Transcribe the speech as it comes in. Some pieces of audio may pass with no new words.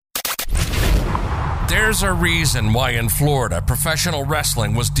There's a reason why in Florida professional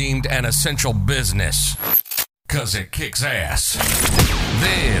wrestling was deemed an essential business. 'Cause it kicks ass.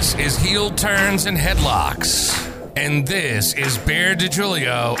 This is Heel Turns and Headlocks. And this is Bear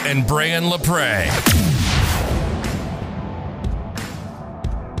DiGiulio and Brian LaPrey.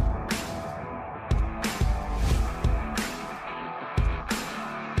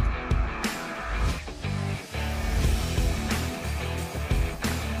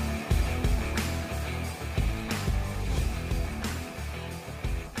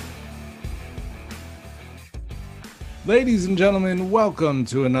 Ladies and gentlemen, welcome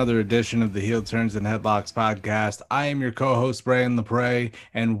to another edition of the Heel Turns and Headlocks podcast. I am your co-host, Brian LaPrey,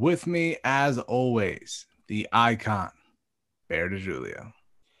 and with me, as always, the icon, Bear DiGiulio.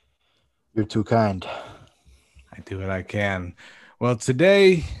 You're too kind. I do what I can. Well,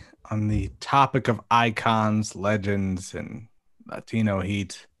 today, on the topic of icons, legends, and Latino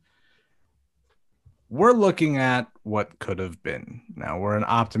heat, we're looking at what could have been. Now, we're an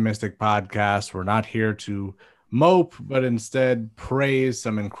optimistic podcast. We're not here to mope, but instead praise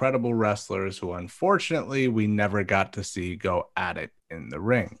some incredible wrestlers who unfortunately we never got to see go at it in the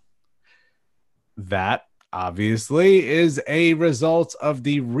ring. That obviously is a result of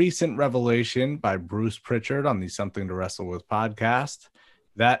the recent revelation by Bruce Pritchard on the Something to Wrestle With podcast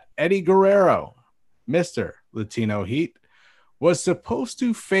that Eddie Guerrero, Mr. Latino Heat, was supposed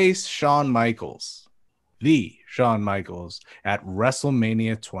to face Shawn Michaels, the Shawn Michaels, at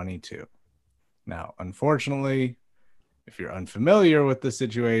WrestleMania 22. Now, unfortunately, if you're unfamiliar with the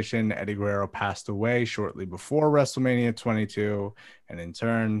situation, Eddie Guerrero passed away shortly before WrestleMania 22, and in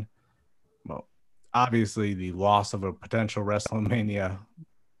turn, well, obviously the loss of a potential WrestleMania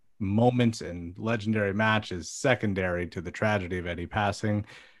moment and legendary match is secondary to the tragedy of Eddie passing.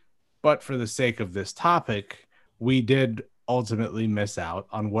 But for the sake of this topic, we did ultimately miss out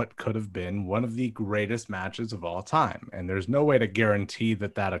on what could have been one of the greatest matches of all time. And there's no way to guarantee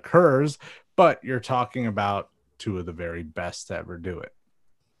that that occurs, but you're talking about two of the very best to ever do it.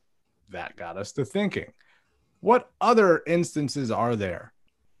 That got us to thinking, what other instances are there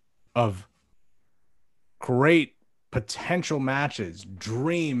of great potential matches,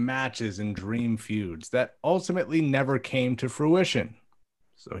 dream matches, and dream feuds that ultimately never came to fruition?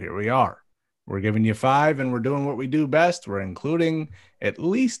 So here we are. We're giving you 5, and we're doing what we do best. We're including at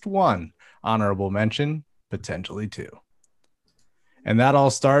least one honorable mention, potentially 2. And that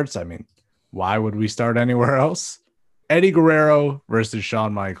all starts, why would we start anywhere else? Eddie Guerrero versus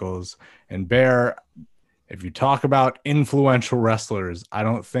Shawn Michaels. And Bear, if you talk about influential wrestlers, I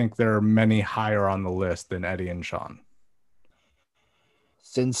don't think there are many higher on the list than Eddie and Shawn.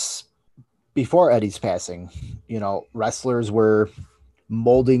 Since before Eddie's passing, wrestlers were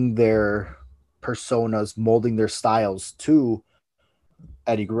molding their personas, molding their styles to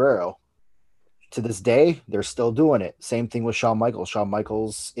Eddie Guerrero. To this day, they're still doing it. Same thing with Shawn Michaels. Shawn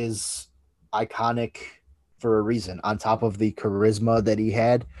Michaels is iconic for a reason. On top of the charisma that he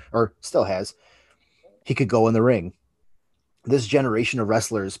had, or still has, he could go in the ring. This generation of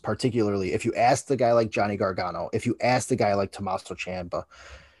wrestlers, particularly, if you ask the guy like Johnny Gargano, if you ask the guy like Tommaso Ciampa,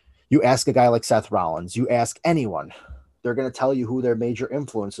 you ask a guy like Seth Rollins, you ask anyone, they're going to tell you who their major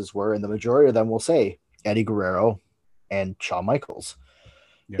influences were, and the majority of them will say Eddie Guerrero and Shawn Michaels.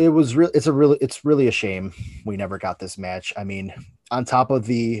 Yeah. It's really a shame we never got this match. On top of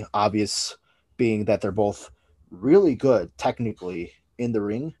the obvious being that they're both really good technically in the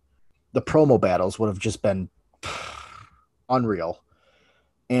ring, the promo battles would have just been unreal.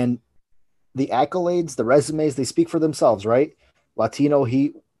 And the accolades, the resumes, they speak for themselves, right? Latino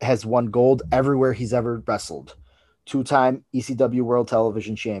Heat has won gold everywhere he's ever wrestled. 2-time ECW World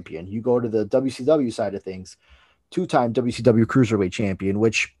Television Champion. You go to the WCW side of things, 2-time WCW Cruiserweight Champion,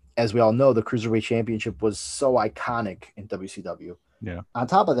 which, as we all know, the Cruiserweight Championship was so iconic in WCW. Yeah. On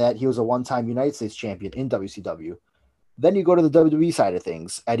top of that, he was a 1-time United States Champion in WCW. Then you go to the WWE side of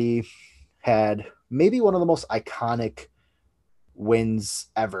things. Eddie had maybe one of the most iconic wins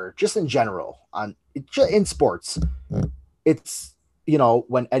ever, just in general, in sports. It's,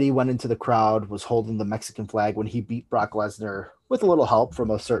 when Eddie went into the crowd, was holding the Mexican flag when he beat Brock Lesnar with a little help from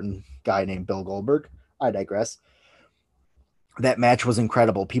a certain guy named Bill Goldberg. I digress. That match was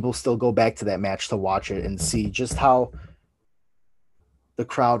incredible. People still go back to that match to watch it and see just how the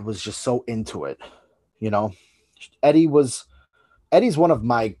crowd was just so into it. Eddie's one of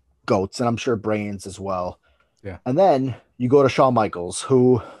my GOATs, and I'm sure Brian's as well. Yeah. And then you go to Shawn Michaels,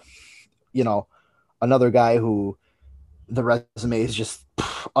 who, another guy who the resume is just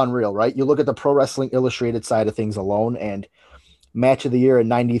unreal, right? You look at the Pro Wrestling Illustrated side of things alone, and match of the year in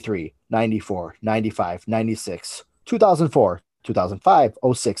 93, 94, 95, 96, 2004, 2005,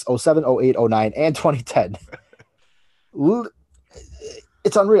 06, 07, 08, 09, and 2010.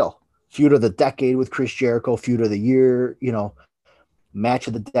 It's unreal. Feud of the decade with Chris Jericho, feud of the year, match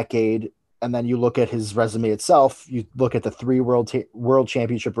of the decade. And then you look at his resume itself. You look at the 3 world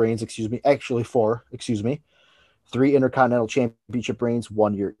championship reigns, actually 4, 3 intercontinental championship reigns,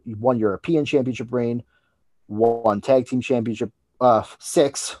 1 European championship reign, 1 tag team championship,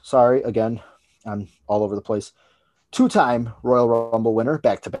 6, sorry, again, I'm all over the place. 2-time Royal Rumble winner,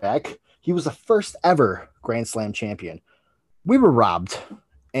 back to back. He was the first ever Grand Slam champion. We were robbed,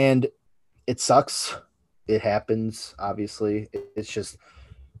 and it sucks. It happens, obviously. It's just,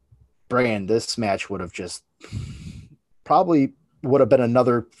 Brand, this match would have just probably would have been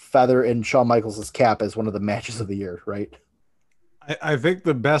another feather in Shawn Michaels' cap as one of the matches of the year, right? I think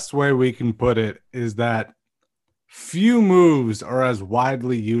the best way we can put it is that few moves are as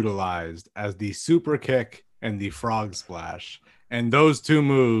widely utilized as the super kick and the frog splash. And those 2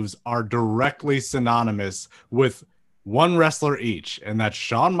 moves are directly synonymous with one wrestler each, and that's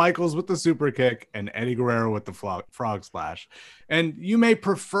Shawn Michaels with the super kick and Eddie Guerrero with the frog splash. And you may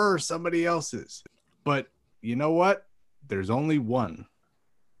prefer somebody else's, but you know what? There's only one.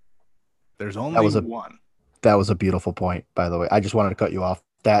 There's only one. That was a beautiful point, by the way. I just wanted to cut you off.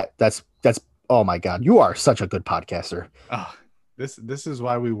 That's oh my God, you are such a good podcaster. Oh, this is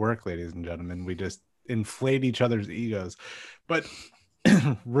why we work, ladies and gentlemen. We just inflate each other's egos. But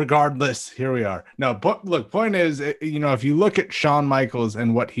regardless, here we are. No, but look, point is, if you look at Shawn Michaels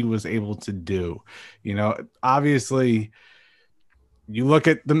and what he was able to do, obviously you look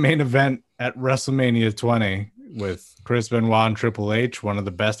at the main event at WrestleMania 20 with Chris Benoit and Triple H, one of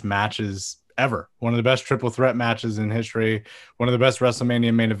the best matches ever, one of the best triple threat matches in history, one of the best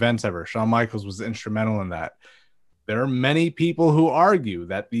WrestleMania main events ever. Shawn Michaels was instrumental in that. There are many people who argue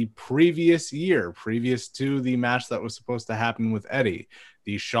that the previous year, previous to the match that was supposed to happen with Eddie,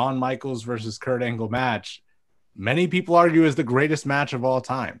 the Shawn Michaels versus Kurt Angle match, many people argue is the greatest match of all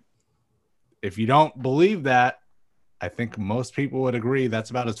time. If you don't believe that, I think most people would agree that's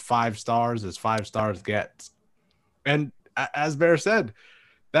about as 5 stars as 5 stars gets. And as Bear said,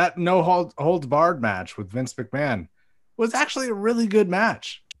 that no holds barred match with Vince McMahon was actually a really good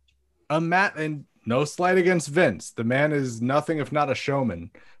match. And no slight against Vince. The man is nothing if not a showman.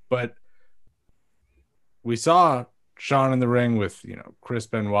 But we saw Shawn in the ring with, Chris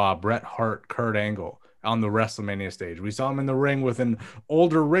Benoit, Bret Hart, Kurt Angle on the WrestleMania stage. We saw him in the ring with an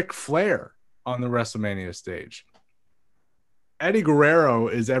older Ric Flair on the WrestleMania stage. Eddie Guerrero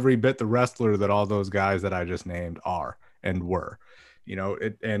is every bit the wrestler that all those guys that I just named are and were.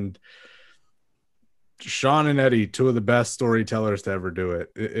 And Shawn and Eddie, 2 of the best storytellers to ever do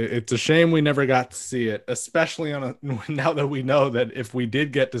it. It's a shame we never got to see it, especially now that we know that if we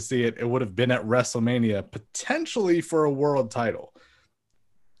did get to see it, it would have been at WrestleMania, potentially for a world title.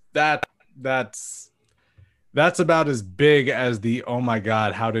 That's about as big as the oh my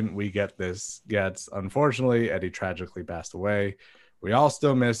God, how didn't we get this gets. Unfortunately, Eddie tragically passed away. We all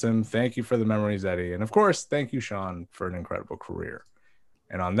still miss him. Thank you for the memories, Eddie. And of course, thank you, Shawn, for an incredible career.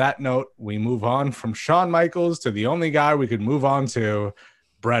 And on that note, we move on from Shawn Michaels to the only guy we could move on to,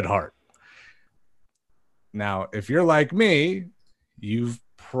 Bret Hart. Now, if you're like me, you've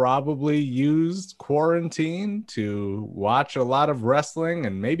probably used quarantine to watch a lot of wrestling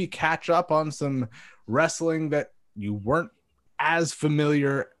and maybe catch up on some wrestling that you weren't as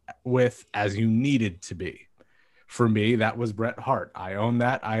familiar with as you needed to be. For me, that was Bret Hart. I own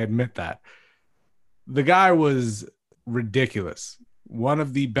that. I admit that. The guy was ridiculous. One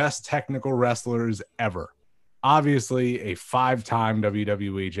of the best technical wrestlers ever. Obviously, a 5-time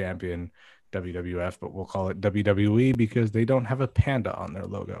WWE champion, WWF, but we'll call it WWE because they don't have a panda on their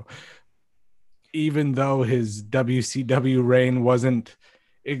logo. Even though his WCW reign wasn't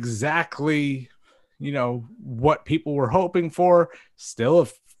exactly, what people were hoping for, still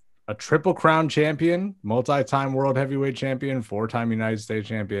a Triple Crown champion, multi-time world heavyweight champion, 4-time United States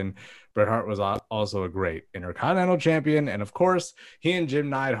champion. Bret Hart was also a great Intercontinental champion. And of course, he and Jim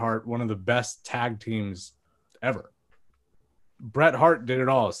Neidhart, one of the best tag teams ever. Bret Hart did it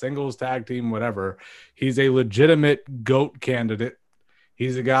all, singles, tag team, whatever. He's a legitimate GOAT candidate.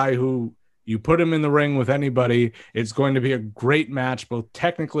 He's a guy who you put him in the ring with anybody, it's going to be a great match, both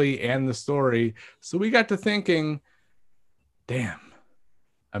technically and the story. So we got to thinking, damn,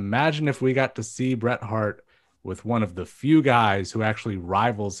 imagine if we got to see Bret Hart with one of the few guys who actually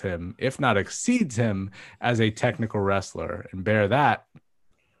rivals him, if not exceeds him, as a technical wrestler. And bear that,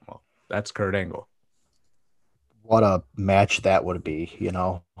 well, that's Kurt Angle. What a match that would be,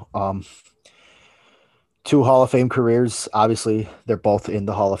 2 Hall of Fame careers. Obviously, they're both in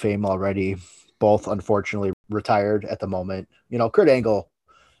the Hall of Fame already. Both, unfortunately, retired at the moment. You know, Kurt Angle,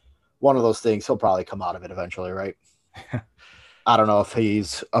 one of those things, he'll probably come out of it eventually, right? I don't know if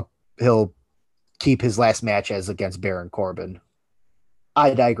he'll keep his last match as against Baron Corbin.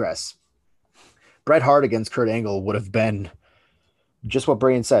 I digress. Bret Hart against Kurt Angle would have been just what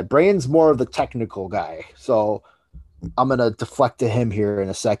Brian said. Brian's more of the technical guy, so I'm going to deflect to him here in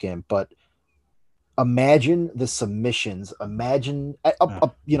a second, but imagine the submissions. Imagine,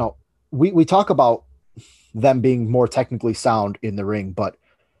 you know, we talk about them being more technically sound in the ring, but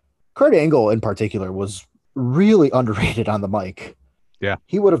Kurt Angle in particular was really underrated on the mic. Yeah.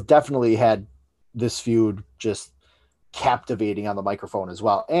 He would have definitely had this feud just captivating on the microphone as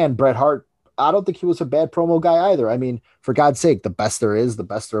well. And Bret Hart, I don't think he was a bad promo guy either. I mean, for God's sake, the best there is, the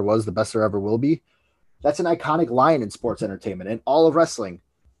best there was, the best there ever will be. That's an iconic line in sports entertainment and all of wrestling.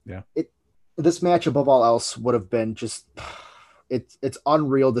 Yeah. This match above all else would have been just, it's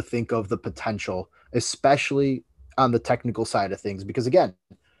unreal to think of the potential, especially on the technical side of things, because again,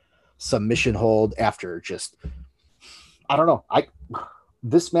 submission hold after just, I don't know.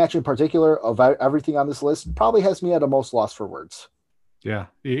 This match in particular of everything on this list probably has me at a most loss for words. Yeah.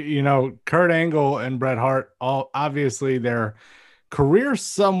 You know, Kurt Angle and Bret Hart, all obviously their careers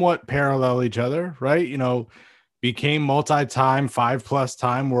somewhat parallel each other, right? You know, became multi-time, 5+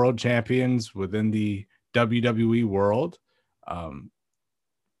 time world champions within the WWE world.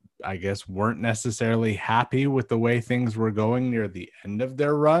 I guess weren't necessarily happy with the way things were going near the end of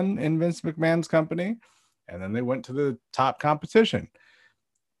their run in Vince McMahon's company. And then they went to the top competition.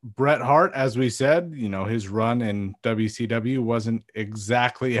 Bret Hart, as we said, you know, his run in WCW wasn't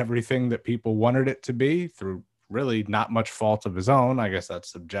exactly everything that people wanted it to be, through really not much fault of his own. I guess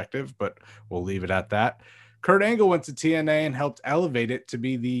that's subjective, but we'll leave it at that. Kurt Angle went to TNA and helped elevate it to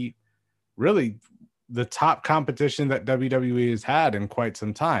be the top competition that WWE has had in quite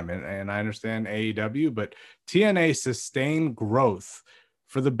some time. And I understand AEW, but TNA sustained growth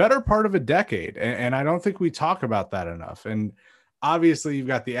for the better part of a decade. And I don't think we talk about that enough. And obviously you've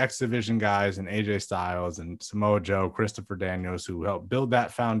got the X Division guys and AJ Styles and Samoa Joe, Christopher Daniels, who helped build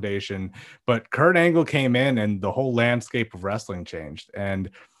that foundation. But Kurt Angle came in and the whole landscape of wrestling changed.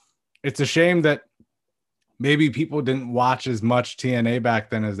 And it's a shame that maybe people didn't watch as much TNA back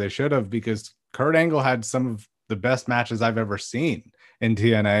then as they should have, because Kurt Angle had some of the best matches I've ever seen in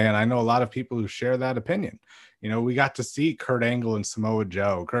TNA. And I know a lot of people who share that opinion. You know, we got to see Kurt Angle and Samoa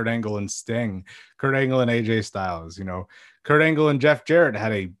Joe, Kurt Angle and Sting, Kurt Angle and AJ Styles. You know, Kurt Angle and Jeff Jarrett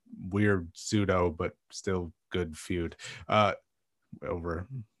had a weird pseudo, but still good feud over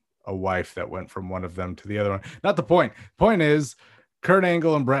a wife that went from one of them to the other one. Not the point. Point is, Kurt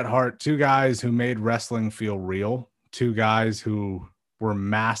Angle and Bret Hart, two guys who made wrestling feel real, two guys who were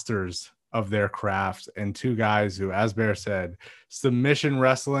masters of their craft, and two guys who, as Bear said, submission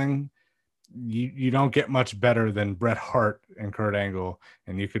wrestling, you don't get much better than Bret Hart and Kurt Angle.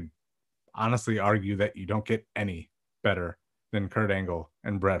 And you could honestly argue that you don't get any better than Kurt Angle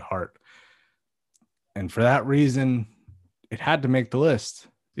and Bret Hart. And for that reason, it had to make the list.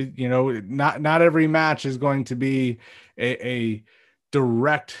 You know, not every match is going to be a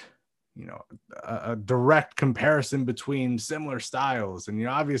direct, you know, a direct comparison between similar styles. And, you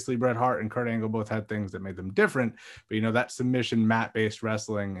know, obviously Bret Hart and Kurt Angle both had things that made them different, but, you know, that submission mat-based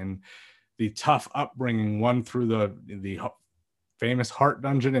wrestling and the tough upbringing, one through the famous Hart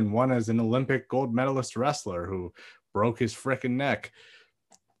Dungeon and one as an Olympic gold medalist wrestler who broke his frickin' neck.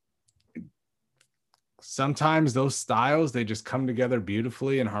 Sometimes those styles, they just come together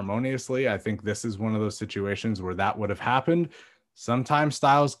beautifully and harmoniously. I think this is one of those situations where that would have happened. Sometimes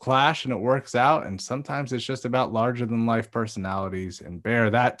styles clash and it works out, and sometimes it's just about larger than life personalities. And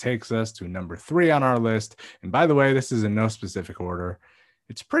Bear, that takes us to number 3 on our list. And by the way, this is in no specific order.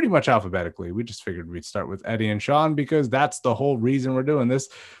 It's pretty much alphabetically. We just figured we'd start with Eddie and Sean because that's the whole reason we're doing this.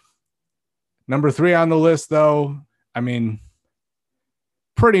 Number 3 on the list, though, I mean,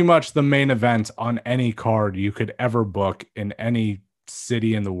 pretty much the main event on any card you could ever book in any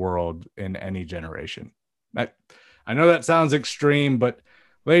city in the world in any generation. I know that sounds extreme, but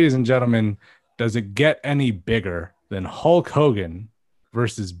ladies and gentlemen, does it get any bigger than Hulk Hogan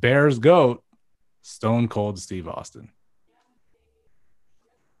versus Bear's GOAT, Stone Cold Steve Austin?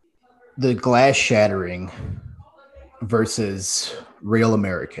 The glass shattering versus Real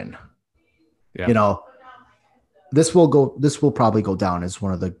American. Yeah. You know, this will probably go down as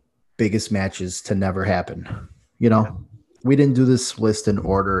one of the biggest matches to never happen. You know, we didn't do this list in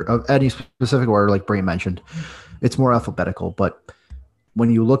order of any specific order, like Bray mentioned. It's more alphabetical, but when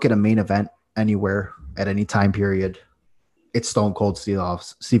you look at a main event anywhere at any time period, it's Stone Cold Steve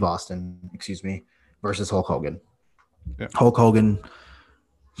Austin, versus Hulk Hogan. Yeah. Hulk Hogan,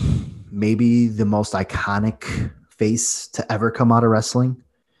 maybe the most iconic face to ever come out of wrestling,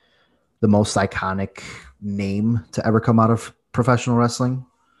 the most iconic name to ever come out of professional wrestling.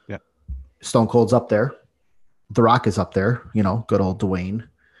 Yeah. Stone Cold's up there. The Rock is up there, good old Dwayne.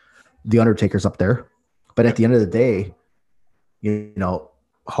 The Undertaker's up there. But at the end of the day,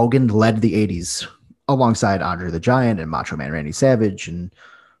 Hogan led the 80s alongside Andre the Giant and Macho Man Randy Savage and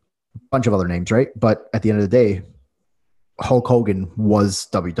a bunch of other names, right? But at the end of the day, Hulk Hogan was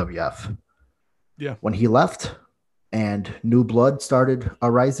WWF. Yeah. When he left and new blood started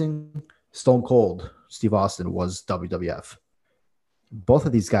arising, Stone Cold, Steve Austin, was WWF. Both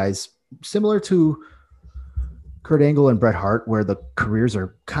of these guys, similar to Kurt Angle and Bret Hart, where the careers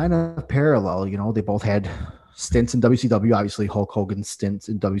are kind of parallel. They both had stints in WCW. Obviously, Hulk Hogan's stint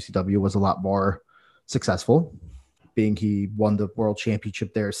in WCW was a lot more successful, being he won the world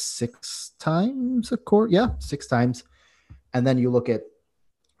championship there 6 times, of course. Yeah, 6 times. And then you look at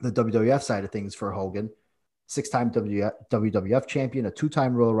the WWF side of things for Hogan, 6-time WWF champion, a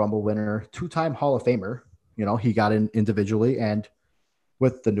 2-time Royal Rumble winner, 2-time Hall of Famer. He got in individually and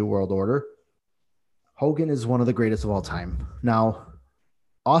with the New World Order. Hogan is one of the greatest of all time. Now,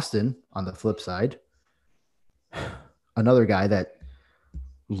 Austin, on the flip side, another guy that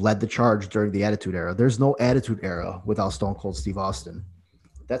led the charge during the Attitude Era. There's no Attitude Era without Stone Cold Steve Austin.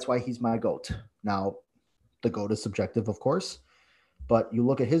 That's why he's my GOAT. Now, the GOAT is subjective, of course, but you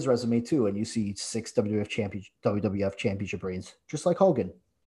look at his resume too, and you see 6 WWF championship reigns, just like Hogan.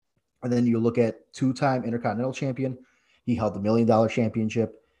 And then you look at 2-time Intercontinental Champion. He held the $1 Million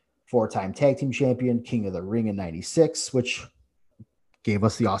Championship. 4-time tag team champion, King of the Ring in 96, which gave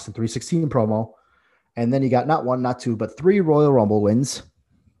us the Austin 316 promo. And then you got not 1, not 2, but 3 Royal Rumble wins,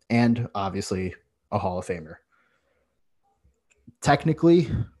 and obviously a Hall of Famer. Technically,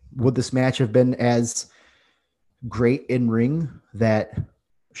 would this match have been as great in ring that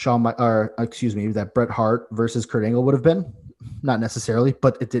that Bret Hart versus Kurt Angle would have been? Not necessarily,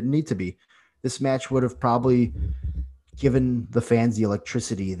 but it didn't need to be. This match would have probably given the fans the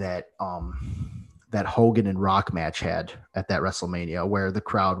electricity that that Hogan and Rock match had at that WrestleMania, where the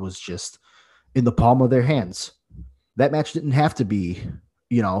crowd was just in the palm of their hands. That match didn't have to be,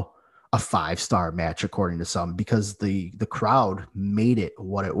 a 5-star match according to some, because the crowd made it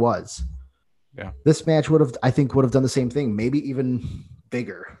what it was. Yeah. This match would have done the same thing, maybe even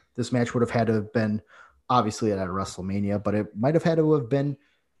bigger. This match would have had to have been obviously at a WrestleMania, but it might have had to have been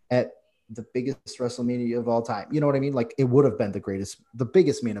at the biggest WrestleMania of all time. You know what I mean? Like, it would have been the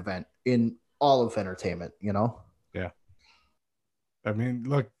biggest main event in all of entertainment, Yeah. I mean,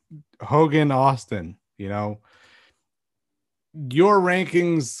 look, Hogan, Austin, your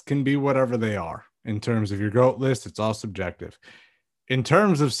rankings can be whatever they are. In terms of your GOAT list, it's all subjective. In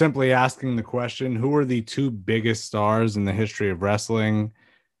terms of simply asking the question, who are the 2 biggest stars in the history of wrestling?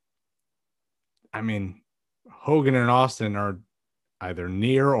 I mean, Hogan and Austin are either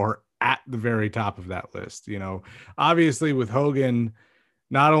near or at the very top of that list. Obviously with Hogan,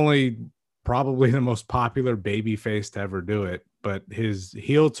 not only probably the most popular baby face to ever do it, but his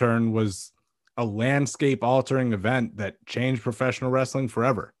heel turn was a landscape altering event that changed professional wrestling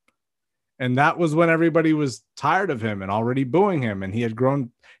forever. And that was when everybody was tired of him and already booing him. And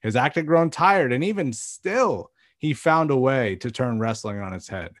his act had grown tired. And even still, he found a way to turn wrestling on its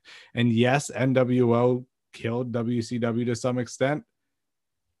head. And yes, NWO killed WCW to some extent,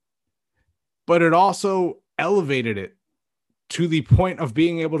 but it also elevated it to the point of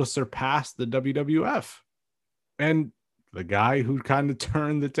being able to surpass the WWF. And the guy who kind of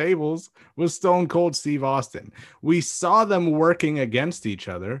turned the tables was Stone Cold Steve Austin. We saw them working against each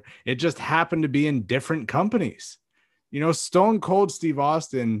other. It just happened to be in different companies. Stone Cold Steve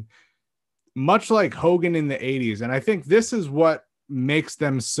Austin, much like Hogan in the 80s, and I think this is what makes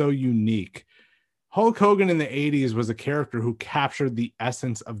them so unique. Hulk Hogan in the 80s was a character who captured the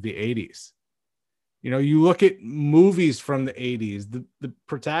essence of the 80s. You look at movies from the 80s, the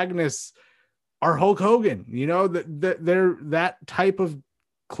protagonists are Hulk Hogan. They're that type of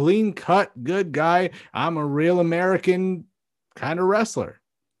clean cut, good guy. I'm a real American kind of wrestler.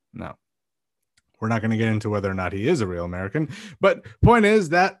 No, we're not going to get into whether or not he is a real American, but point is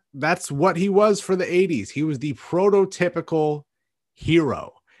that's what he was for the 80s. He was the prototypical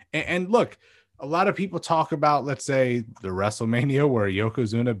hero. And look, a lot of people talk about, let's say, the WrestleMania where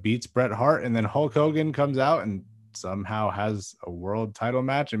Yokozuna beats Bret Hart and then Hulk Hogan comes out and somehow has a world title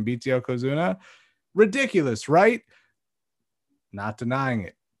match and beats Yokozuna. Ridiculous, right? Not denying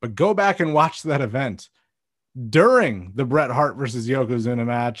it. But go back and watch that event. During the Bret Hart versus Yokozuna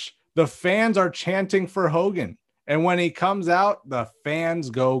match, the fans are chanting for Hogan. And when he comes out, the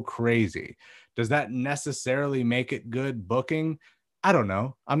fans go crazy. Does that necessarily make it good booking? I don't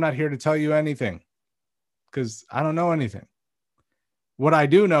know. I'm not here to tell you anything because I don't know anything. What I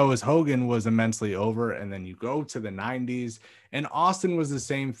do know is Hogan was immensely over, and then you go to the 90s, and Austin was the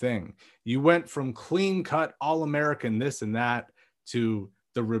same thing. You went from clean cut, all American, this and that, to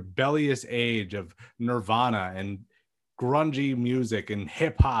the rebellious age of Nirvana and grungy music and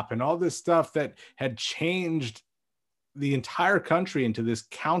hip hop and all this stuff that had changed the entire country into this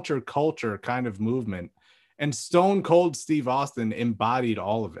counterculture kind of movement. And Stone Cold Steve Austin embodied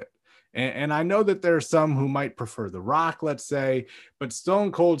all of it. And I know that there are some who might prefer The Rock, let's say, but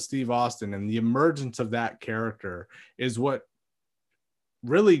Stone Cold Steve Austin and the emergence of that character is what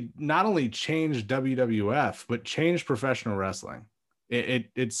really not only changed WWF, but changed professional wrestling.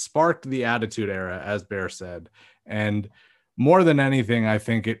 It sparked the Attitude Era, as Bear said. And more than anything, I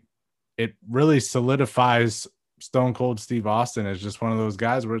think it really solidifies Stone Cold Steve Austin as just one of those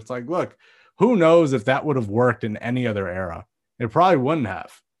guys where it's like, look, who knows if that would have worked in any other era? It probably wouldn't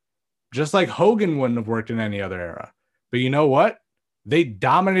have. Just like Hogan wouldn't have worked in any other era. But you know what? They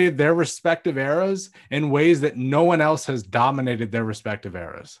dominated their respective eras in ways that no one else has dominated their respective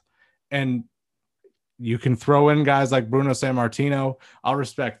eras. And you can throw in guys like Bruno Sammartino. I'll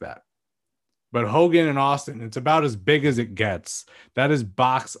respect that. But Hogan and Austin, it's about as big as it gets. That is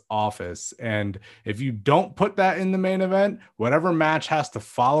box office. And if you don't put that in the main event, whatever match has to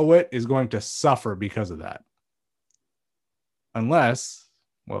follow it is going to suffer because of that. Unless,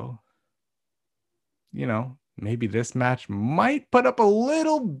 well, you know, maybe this match might put up a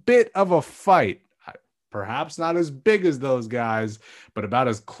little bit of a fight. Perhaps not as big as those guys, but about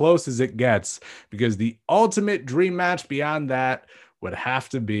as close as it gets, because the ultimate dream match beyond that would have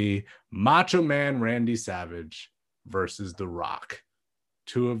to be Macho Man Randy Savage versus The Rock.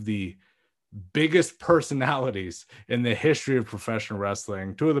 Two of the biggest personalities in the history of professional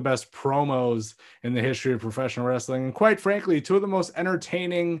wrestling, two of the best promos in the history of professional wrestling, and quite frankly, two of the most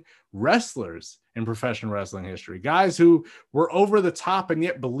entertaining wrestlers in professional wrestling history. Guys who were over the top and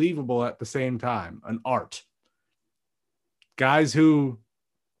yet believable at the same time. An art. Guys who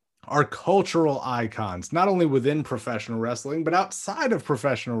are cultural icons, not only within professional wrestling, but outside of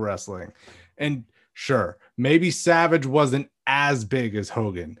professional wrestling. And sure, maybe Savage wasn't as big as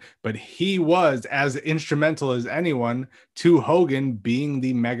Hogan, but he was as instrumental as anyone to Hogan being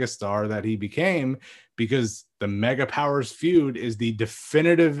the megastar that he became, because the Mega Powers feud is the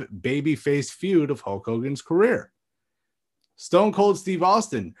definitive babyface feud of Hulk Hogan's career. Stone Cold Steve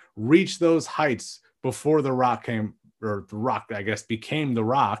Austin reached those heights before The Rock came, or The Rock, I guess, became The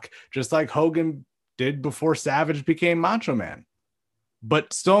Rock, just like Hogan did before Savage became Macho Man.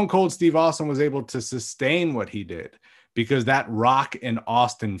 But Stone Cold Steve Austin was able to sustain what he did because that Rock and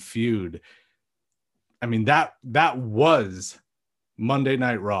Austin feud, I mean, that was Monday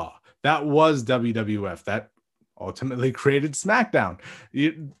Night Raw. That was WWF. That ultimately created SmackDown.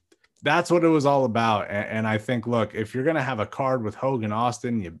 That's what it was all about. And I think, look, if you're going to have a card with Hogan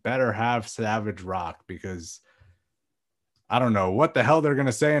Austin, you better have Savage Rock, because I don't know what the hell they're going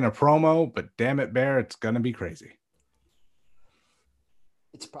to say in a promo, but damn it, Bear, it's going to be crazy.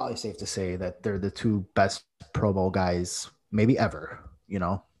 It's probably safe to say that they're the two best promo guys maybe ever. You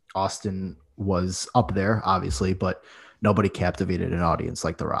know, Austin was up there, obviously, but nobody captivated an audience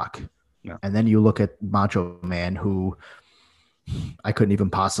like The Rock. No. And then you look at Macho Man, who I couldn't even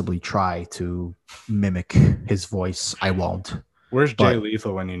possibly try to mimic his voice. I won't. Where's Jay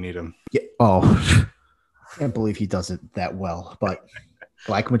Lethal when you need him? Yeah. Oh, I can't believe he does it that well. But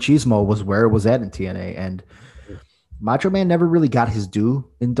Black Machismo was where it was at in TNA, and Macho Man never really got his due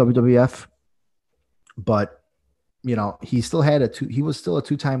in WWF. But you know, he still had he was still a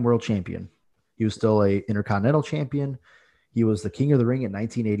two-time world champion. He was still a Intercontinental champion. He was the King of the Ring in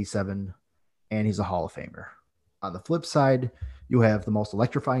 1987, and he's a Hall of Famer. On the flip side, you have the most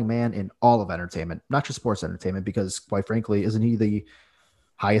electrifying man in all of entertainment, not just sports entertainment, because quite frankly, isn't he the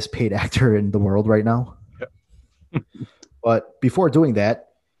highest paid actor in the world right now? Yep. But before doing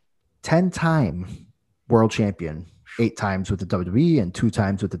that, 10-time world champion, 8 times with the WWE and 2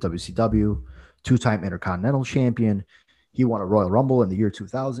 times with the WCW, 2-time Intercontinental champion. He won a Royal Rumble in the year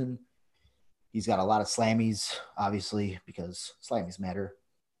 2000. He's got a lot of Slammies, obviously, because Slammies matter,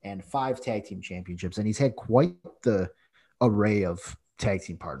 and 5 tag team championships. And he's had quite the array of tag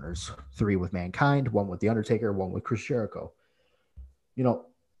team partners, 3 with Mankind, 1 with The Undertaker, 1 with Chris Jericho. You know,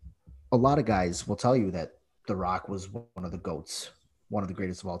 a lot of guys will tell you that The Rock was one of the GOATs, one of the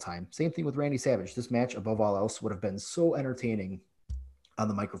greatest of all time. Same thing with Randy Savage. This match, above all else, would have been so entertaining on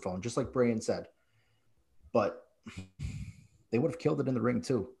the microphone, just like Brian said. But they would have killed it in the ring,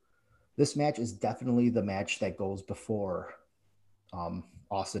 too. This match is definitely the match that goes before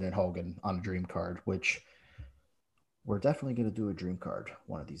Austin and Hogan on a dream card, which We're definitely going to do a dream card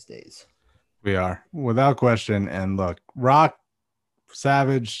one of these days. We are, without question. And look, Rock,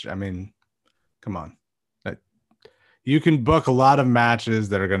 Savage, I mean, come on. You can book a lot of matches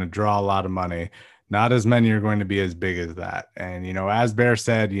that are going to draw a lot of money. Not as many are going to be as big as that. And, as Bear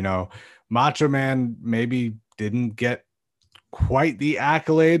said, Macho Man maybe didn't get quite the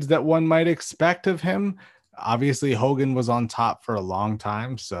accolades that one might expect of him. Obviously, Hogan was on top for a long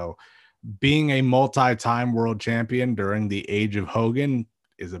time. So being a multi-time world champion during the age of Hogan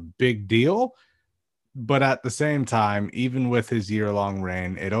is a big deal. But at the same time, even with his year-long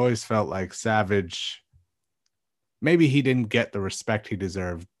reign, it always felt like Savage, maybe he didn't get the respect he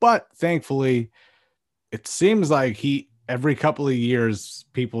deserved. But thankfully, it seems like every couple of years,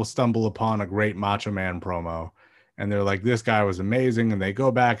 people stumble upon a great Macho Man promo. And they're like, this guy was amazing. And they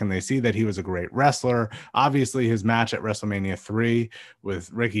go back and they see that he was a great wrestler. Obviously, his match at WrestleMania 3 with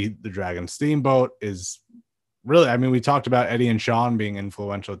Ricky the Dragon Steamboat is really, I mean, we talked about Eddie and Shawn being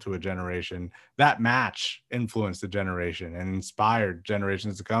influential to a generation. That match influenced a generation and inspired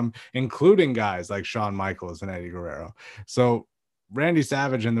generations to come, including guys like Shawn Michaels and Eddie Guerrero. So Randy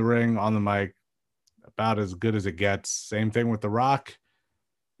Savage in the ring, on the mic, about as good as it gets. Same thing with The Rock.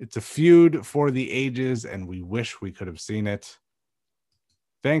 It's a feud for the ages, and we wish we could have seen it.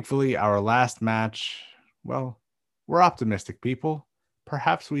 Thankfully, our last match, well, we're optimistic, people.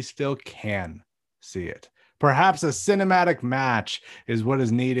 Perhaps we still can see it. Perhaps a cinematic match is what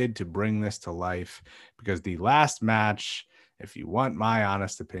is needed to bring this to life, because the last match, if you want my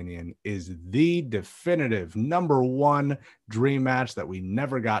honest opinion, is the definitive number one dream match that we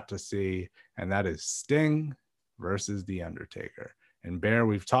never got to see, and that is Sting versus The Undertaker. And Bear,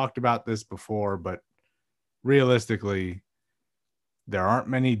 we've talked about this before, but realistically, there aren't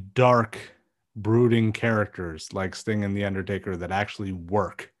many dark, brooding characters like Sting and The Undertaker that actually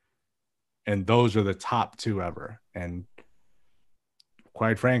work. And those are the top two ever. And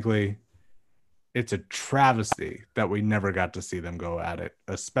quite frankly, it's a travesty that we never got to see them go at it,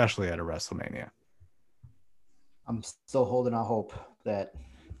 especially at a WrestleMania. I'm still holding out hope that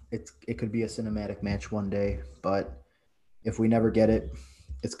it could be a cinematic match one day, but if we never get it,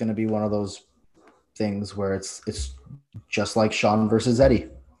 it's going to be one of those things where it's just like Shawn versus Eddie.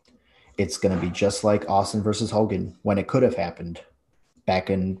 It's going to be just like Austin versus Hogan when it could have happened back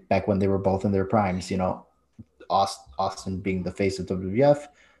when they were both in their primes. Austin being the face of WWF,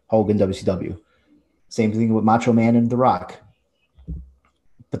 Hogan WCW. Same thing with Macho Man and The Rock.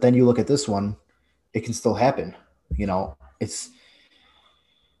 But then you look at this one, it can still happen. It's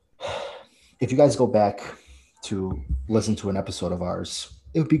if you guys go back to listen to an episode of ours,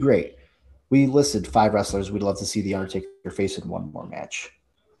 it would be great. We listed 5 wrestlers we'd love to see The Undertaker face in one more match.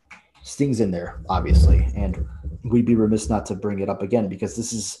 Sting's in there, obviously, and we'd be remiss not to bring it up again, because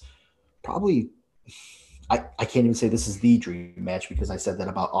this is probably, I can't even say this is the dream match because I said that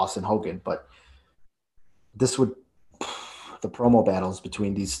about Austin Hogan, but the promo battles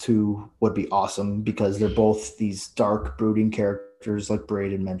between these two would be awesome because they're both these dark, brooding characters like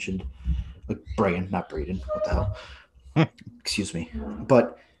Braden mentioned. Like Brian, not Braden. What the hell? Excuse me.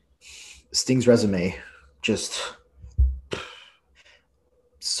 But Sting's resume, just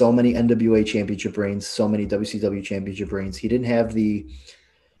so many NWA championship reigns, so many WCW championship reigns. He didn't have the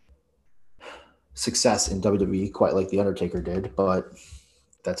success in WWE quite like The Undertaker did, but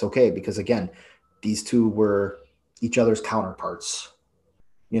that's okay because, again, these two were each other's counterparts.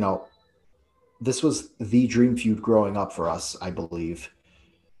 This was the dream feud growing up for us, I believe.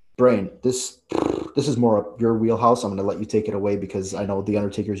 Brain, this is more up your wheelhouse. I'm going to let you take it away because I know The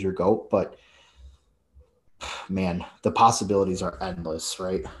Undertaker's your GOAT, but man, the possibilities are endless,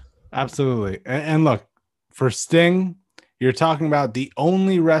 right? Absolutely. And look, for Sting, you're talking about the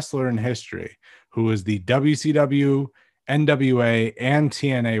only wrestler in history who was the WCW, NWA, and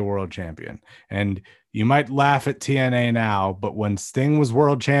TNA world champion. And you might laugh at TNA now, but when Sting was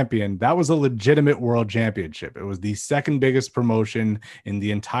world champion, that was a legitimate world championship. It was the second biggest promotion in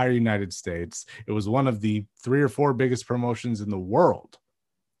the entire United States. It was one of the 3 or 4 biggest promotions in the world.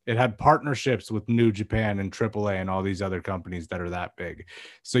 It had partnerships with New Japan and AAA and all these other companies that are that big.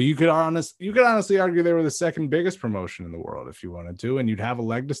 So you could honestly argue they were the second biggest promotion in the world if you wanted to, and you'd have a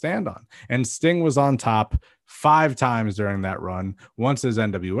leg to stand on. And Sting was on top 5 times during that run, once as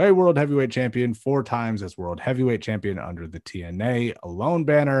NWA World Heavyweight Champion, 4 times as World Heavyweight Champion under the TNA alone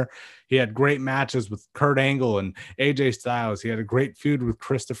banner. He had great matches with Kurt Angle and AJ Styles. He had a great feud with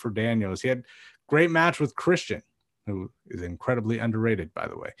Christopher Daniels. He had a great match with Christian, who is incredibly underrated, by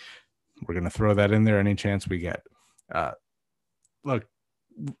the way. We're going to throw that in there any chance we get. Look,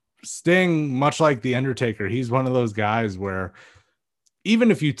 Sting, much like The Undertaker, he's one of those guys where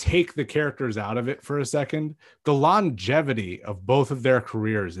even if you take the characters out of it for a second, the longevity of both of their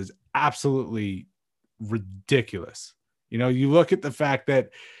careers is absolutely ridiculous. You know, you look at the fact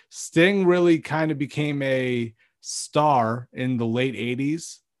that Sting really kind of became a star in the late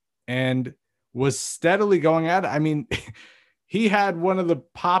 80s and was steadily going at it. I mean, he had one of the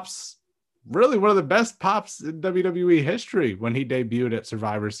pops, really one of the best pops in WWE history when he debuted at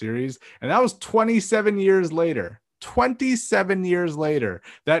Survivor Series. And that was 27 years later. 27 years later,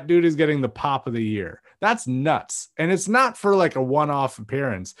 that dude is getting the pop of the year. That's nuts. And it's not for like a one-off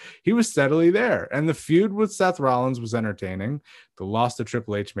appearance. He was steadily there. And the feud with Seth Rollins was entertaining. The loss to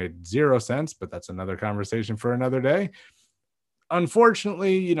Triple H made 0 sense, but that's another conversation for another day.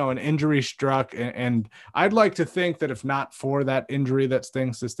 Unfortunately, you know, an injury struck, and I'd like to think that if not for that injury that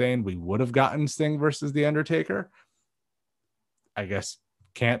Sting sustained, we would have gotten Sting versus The Undertaker. I guess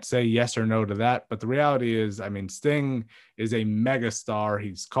can't say yes or no to that, but the reality is, I mean, Sting is a mega star.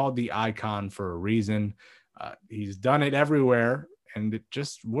 He's called the Icon for a reason. He's done it everywhere, and it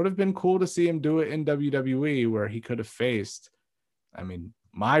just would have been cool to see him do it in WWE, where he could have faced, I mean,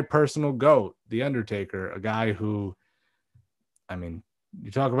 my personal GOAT, The Undertaker, a guy who, I mean,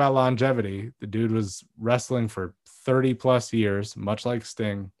 you talk about longevity. The dude was wrestling for 30 plus years, much like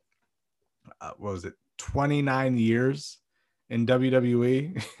Sting. What was it, 29 years in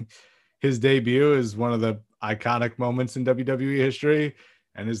WWE? His debut is one of the iconic moments in WWE history,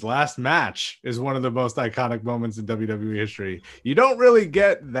 and his last match is one of the most iconic moments in WWE history. You don't really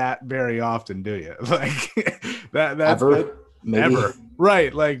get that very often, do you? Like ever.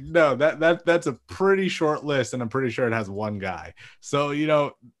 Right. Like, no, that's a pretty short list, and I'm pretty sure it has one guy. So, you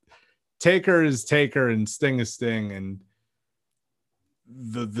know, Taker is Taker and Sting is Sting, and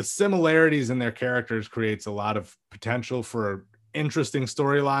the similarities in their characters creates a lot of potential for interesting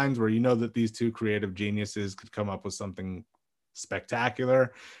storylines where you know that these two creative geniuses could come up with something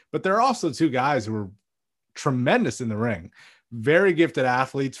spectacular. But they're also two guys who are tremendous in the ring, very gifted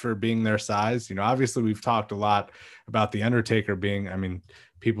athletes for being their size. You know, obviously we've talked a lot about The Undertaker being, I mean,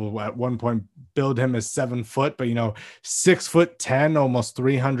 people at one point billed him as 7 foot, but, you know, 6'10", almost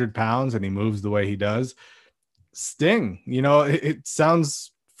 300 pounds, and he moves the way he does. Sting, you know, it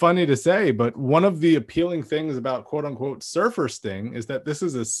sounds funny to say, but one of the appealing things about quote unquote Surfer Sting is that this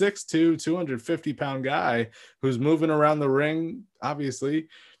is a 6'2", 250-pound guy who's moving around the ring, obviously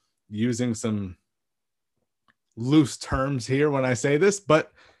using some loose terms here when I say this,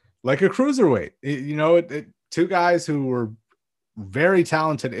 but like a cruiserweight. You know, two guys who were very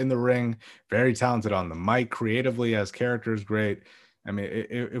talented in the ring, very talented on the mic, creatively as characters, great. I mean,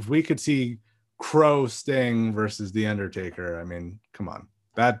 if we could see Crow Sting versus The Undertaker, I mean, come on.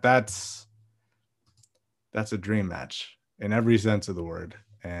 That's a dream match in every sense of the word.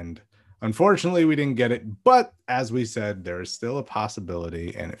 And unfortunately, we didn't get it. But as we said, there is still a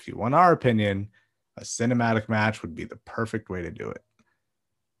possibility. And if you want our opinion, a cinematic match would be the perfect way to do it.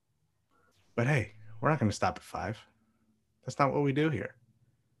 But hey, we're not going to stop at 5. That's not what we do here.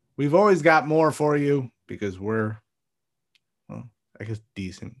 We've always got more for you because we're, well, I guess,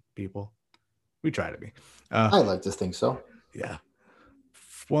 decent people. We try to be. I like to think so. Yeah.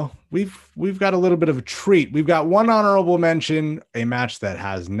 Well, we've got a little bit of a treat. We've got one honorable mention, a match that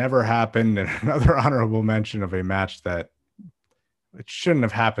has never happened, and another honorable mention of a match that it shouldn't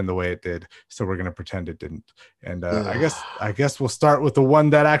have happened the way it did. So we're going to pretend it didn't. And I guess we'll start with the one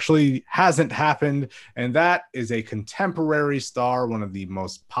that actually hasn't happened. And that is a contemporary star, one of the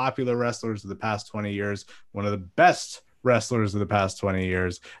most popular wrestlers of the past 20 years, one of the best wrestlers of the past 20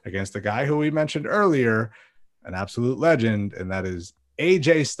 years, against a guy who we mentioned earlier, an absolute legend. And that is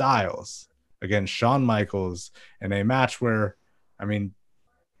AJ Styles against Shawn Michaels in a match where, I mean,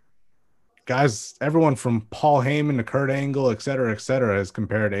 guys, everyone from Paul Heyman to Kurt Angle, et cetera, has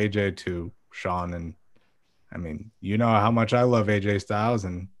compared AJ to Shawn. And I mean, you know how much I love AJ Styles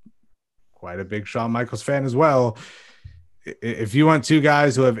and quite a big Shawn Michaels fan as well. If you want two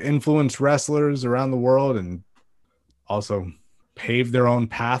guys who have influenced wrestlers around the world and also paved their own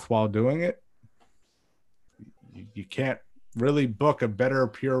path while doing it, you can't really book a better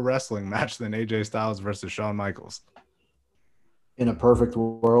pure wrestling match than AJ Styles versus Shawn Michaels. In a perfect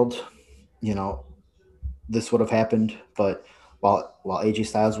world, you know, this would have happened, but while AJ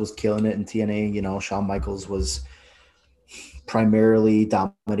Styles was killing it in TNA, you know, Shawn Michaels was primarily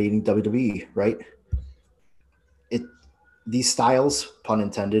dominating WWE, right? These styles, pun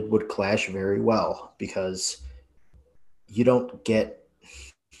intended, would clash very well because you don't get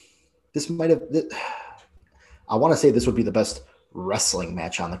this. I want to say this would be the best wrestling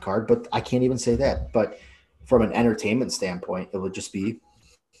match on the card, but I can't even say that. But from an entertainment standpoint, it would just be,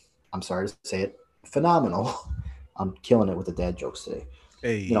 I'm sorry to say it, phenomenal. I'm killing it with the dad jokes today.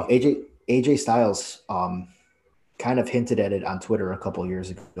 Hey, You know, AJ Styles kind of hinted at it on Twitter a couple of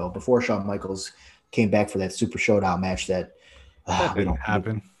years ago before Shawn Michaels came back for that Super Showdown match that that didn't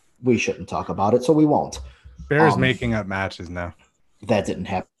happen. We shouldn't talk about it, so we won't. Bear's making up matches now. That didn't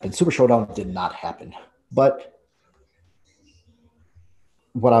happen. Super Showdown did not happen. But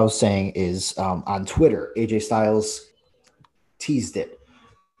what I was saying is on Twitter, AJ Styles teased it.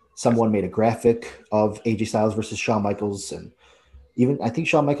 Someone made a graphic of AJ Styles versus Shawn Michaels, and even I think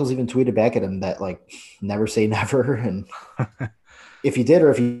Shawn Michaels even tweeted back at him that like never say never, and if he did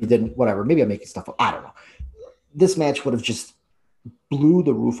or if he didn't, whatever. Maybe I'm making stuff up. I don't know. This match would have just blew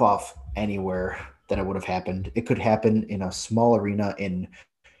the roof off anywhere that it would have happened. It could happen in a small arena in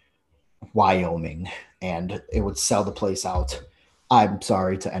Wyoming, and it would sell the place out. I'm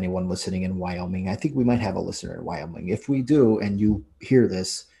sorry to anyone listening in Wyoming. I think we might have a listener in Wyoming. If we do, and you hear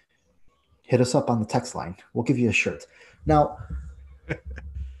this, hit us up on the text line. We'll give you a shirt. Now,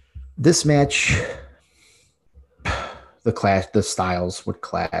 this match, the styles would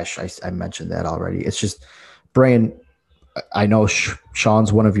clash. I mentioned that already. It's just, Brian, I know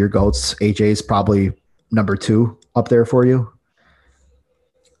Sean's one of your goats. AJ's probably number 2 up there for you.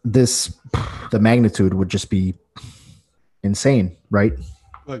 The magnitude would just be insane, right?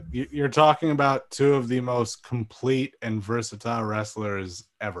 Look, you're talking about 2 of the most complete and versatile wrestlers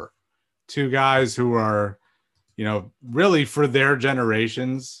ever. 2 guys who are, really for their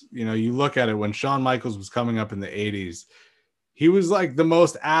generations. You look at it when Shawn Michaels was coming up in the 80s, he was like the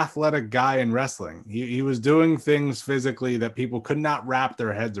most athletic guy in wrestling. He was doing things physically that people could not wrap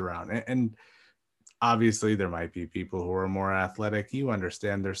their heads around. And obviously there might be people who are more athletic. You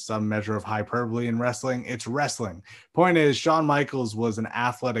understand there's some measure of hyperbole in wrestling. It's wrestling. Point is, Shawn Michaels was an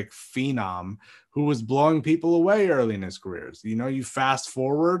athletic phenom who was blowing people away early in his careers. You fast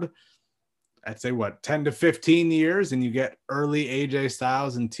forward, I'd say 10 to 15 years, and you get early AJ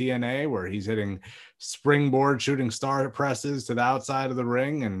Styles in TNA where he's hitting springboard shooting star presses to the outside of the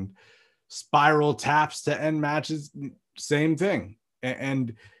ring and spiral taps to end matches. Same thing.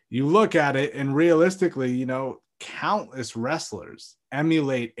 And you look at it, and realistically, countless wrestlers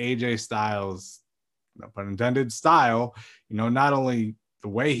emulate AJ Styles, no pun intended, style, not only the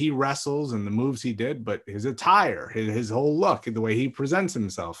way he wrestles and the moves he did, but his attire, his whole look, the way he presents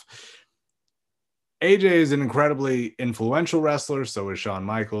himself. AJ is an incredibly influential wrestler. So is Shawn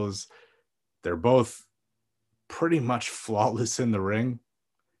Michaels. They're both pretty much flawless in the ring.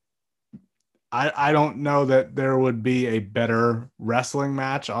 I don't know that there would be a better wrestling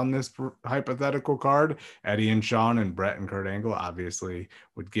match on this hypothetical card. Eddie and Shawn and Brett and Kurt Angle obviously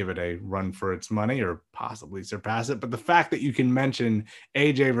would give it a run for its money or possibly surpass it. But the fact that you can mention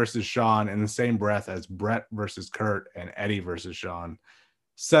AJ versus Shawn in the same breath as Brett versus Kurt and Eddie versus Shawn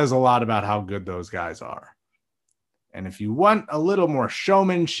says a lot about how good those guys are. And if you want a little more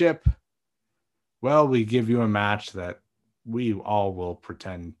showmanship, well, we give you a match that we all will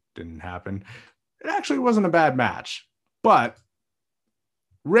pretend didn't happen. It actually wasn't a bad match, but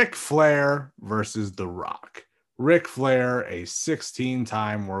Ric Flair versus The Rock. Ric Flair, a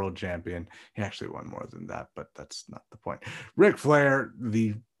 16-time world champion. He actually won more than that, but that's not the point. Ric Flair,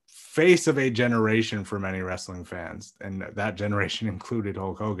 the face of a generation for many wrestling fans, and that generation included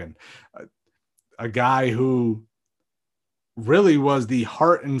Hulk Hogan, a guy who really was the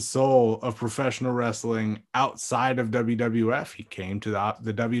heart and soul of professional wrestling outside of WWF. He came to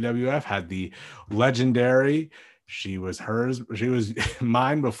the WWF, had the legendary "she was hers, she was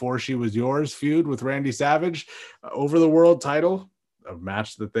mine before she was yours" feud with Randy Savage over the world title, a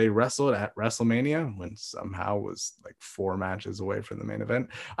match that they wrestled at WrestleMania when somehow was like 4 matches away from the main event.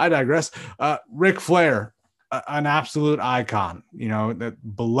 I digress. Ric Flair, an absolute icon, that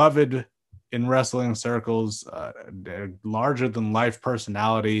beloved in wrestling circles, larger than life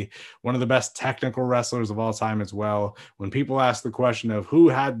personality, one of the best technical wrestlers of all time as well. When people ask the question of who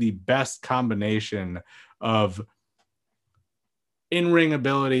had the best combination of in-ring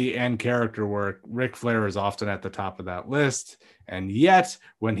ability and character work, Ric Flair is often at the top of that list. And yet,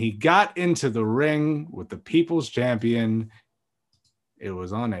 when he got into the ring with the People's Champion, it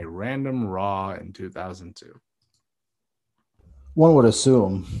was on a random Raw in 2002. One would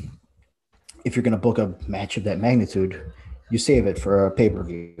assume if you're going to book a match of that magnitude, you save it for a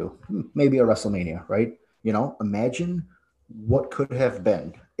pay-per-view, maybe a WrestleMania, right? Imagine what could have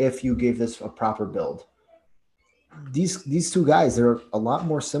been if you gave this a proper build. These 2 guys, they're a lot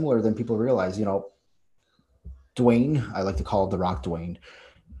more similar than people realize. Dwayne, I like to call The Rock Dwayne.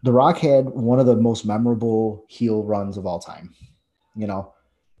 The Rock had one of the most memorable heel runs of all time.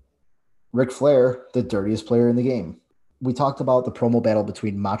 Ric Flair, the dirtiest player in the game. We talked about the promo battle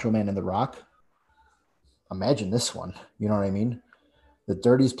between Macho Man and The Rock. imagine this one. You know what I mean? The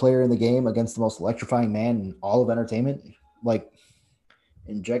dirtiest player in the game against the most electrifying man in all of entertainment. Like,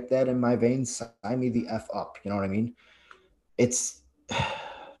 inject that in my veins. Sign me the F up. You know what I mean? It's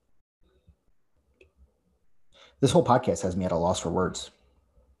this whole podcast has me at a loss for words.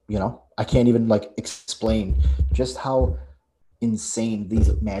 You know, I can't even like explain just how insane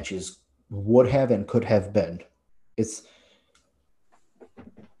these matches would have and could have been. It's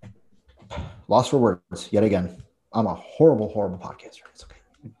lost for words yet again. I'm a horrible podcaster. It's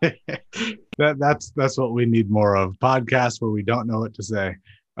okay. That's what we need more of. Podcasts where we don't know what to say.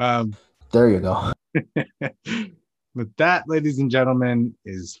 There you go. But that, ladies and gentlemen,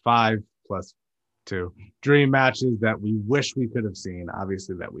 is 5 + 2 dream matches that we wish we could have seen.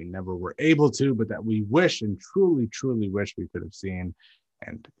 Obviously, that we never were able to, but that we wish and truly, truly wish we could have seen.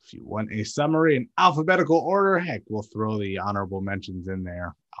 And if you want a summary in alphabetical order, heck, we'll throw the honorable mentions in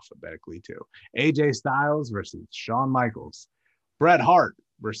there alphabetically too. AJ Styles versus Shawn Michaels. Bret Hart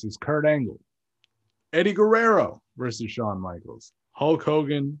versus Kurt Angle. Eddie Guerrero versus Shawn Michaels. Hulk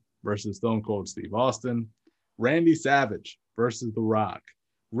Hogan versus Stone Cold Steve Austin. Randy Savage versus The Rock.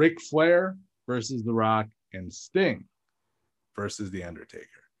 Ric Flair versus The Rock. And Sting versus The Undertaker.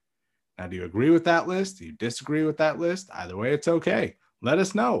 Now, do you agree with that list? Do you disagree with that list? Either way, it's okay. Let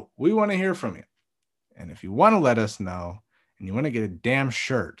us know. We want to hear from you. And if you want to let us know and you want to get a damn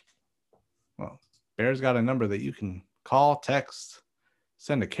shirt, well, Bear's got a number that you can call, text,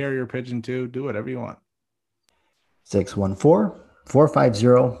 send a carrier pigeon to, do whatever you want.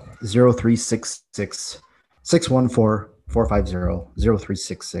 614-450-0366.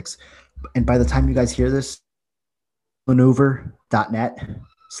 614-450-0366. And by the time you guys hear this,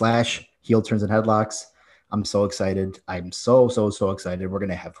 maneuver.net/heel turns and headlocks. I'm so excited. I'm so excited. We're going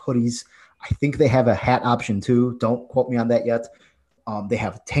to have hoodies. I think they have a hat option too. Don't quote me on that yet. They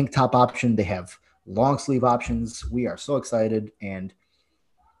have a tank top option. They have long sleeve options. We are so excited. And,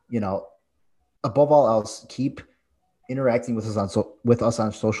 you know, above all else, keep interacting with us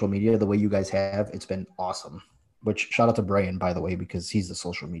on social media the way you guys have. It's been awesome. Which shout out to Brian, by the way, because he's the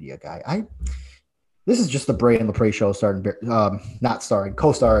social media guy. This is just the Bray and LaPrey show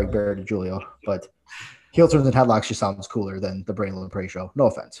co-starring Bear DiGiulio, but Heel Turns and Headlocks just sounds cooler than the Bray and LaPrey show. No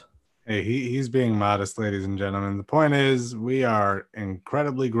offense. Hey, he's being modest, ladies and gentlemen. The point is, we are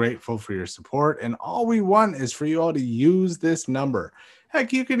incredibly grateful for your support, and all we want is for you all to use this number.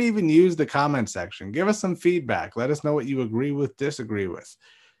 Heck, you can even use the comment section. Give us some feedback. Let us know what you agree with, disagree with.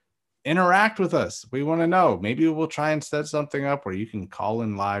 Interact with us. We want to know. Maybe we'll try and set something up where you can call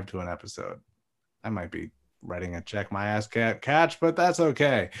in live to an episode. I might be writing a check my ass cat catch, but that's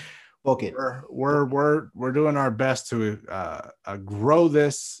okay. Book it. We're doing our best to grow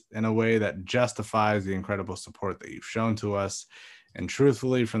this in a way that justifies the incredible support that you've shown to us. And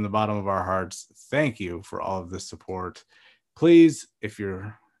truthfully, from the bottom of our hearts, thank you for all of this support. Please, if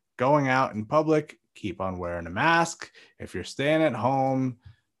you're going out in public, keep on wearing a mask. If you're staying at home,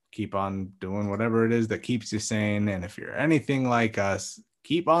 keep on doing whatever it is that keeps you sane. And if you're anything like us,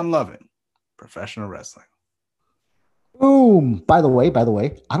 keep on loving professional wrestling. Boom. By the way,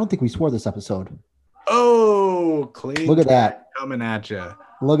 I don't think we swore this episode. Oh, clean. Look at that. Coming at you.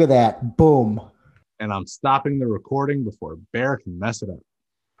 Look at that. Boom. And I'm stopping the recording before Bear can mess it up.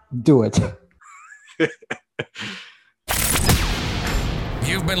 Do it.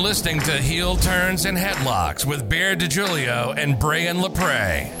 You've been listening to Heel Turns and Headlocks with Bear DiGiulio and Brian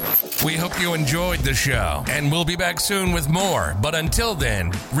LaPrey. We hope you enjoyed the show, and we'll be back soon with more. But until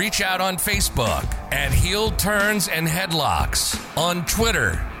then, reach out on Facebook at Heel Turns and Headlocks, on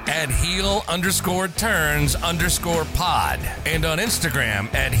Twitter at heel_turns_pod, and on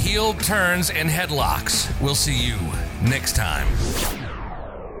Instagram at Heel Turns and Headlocks. We'll see you next time.